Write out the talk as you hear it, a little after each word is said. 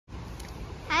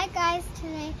guys,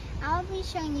 today I'll be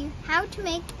showing you how to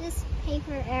make this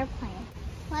paper airplane.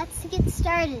 Let's get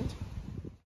started.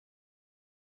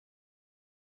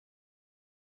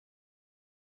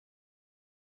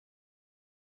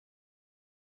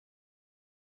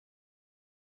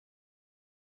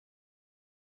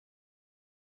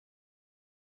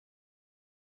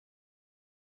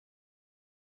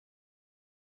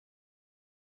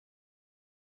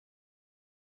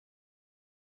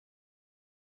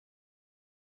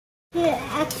 Put it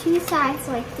at two sides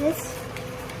like this.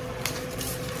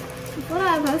 Put it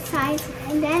on both sides,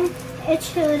 and then it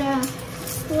should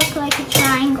look like a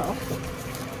triangle.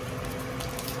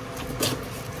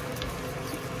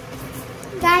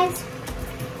 Guys,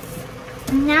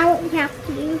 now what you have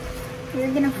to do,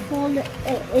 you're gonna fold it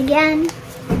again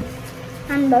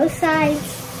on both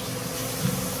sides.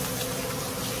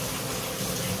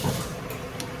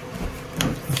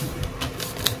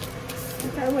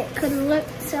 So it could look,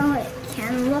 so it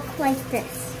can look like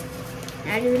this.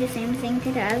 Now do the same thing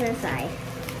to the other side.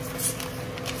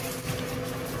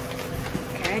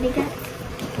 Okay, ready guys?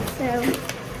 So,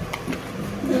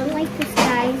 look like this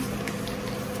guys.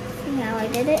 See how I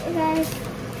did it guys?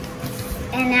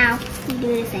 And now, you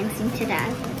do the same thing to the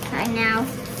other side. Now,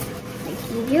 like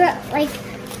you do it like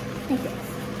this.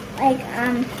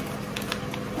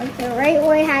 Like the right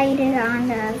way how you did it on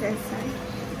the other side.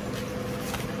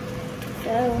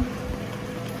 So,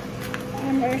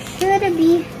 and there should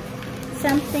be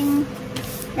something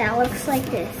that looks like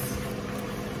this.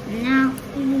 Now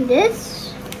you do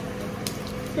this,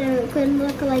 so it could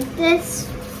look like this,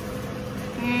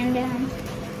 and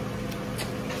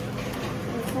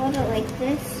fold it like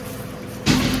this.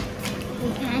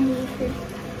 And you should,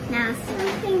 now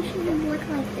something should look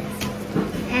like this,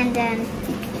 and then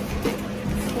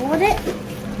fold it,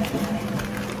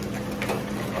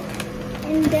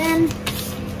 and then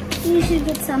you should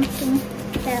get something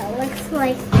that looks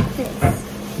like this.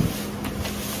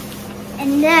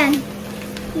 And then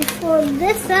you fold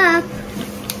this up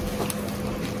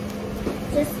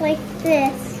just like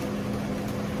this.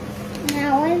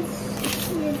 Now once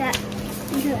you do that,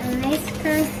 you do a nice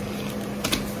curve,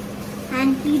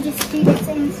 and you just do the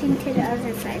same thing to the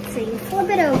other side. So you flip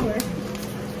it over,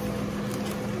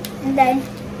 and then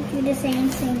you do the same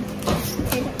thing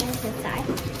to the other side,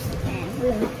 and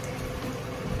boom.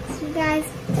 So you guys,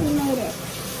 we made it.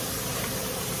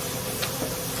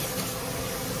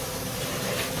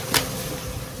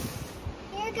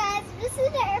 Here guys, this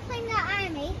is the airplane that I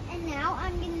made, and now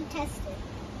I'm going to test it.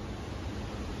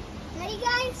 Ready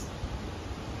guys?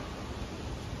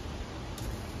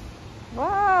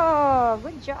 Whoa,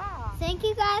 good job. Thank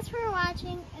you guys for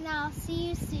watching, and I'll see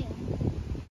you soon.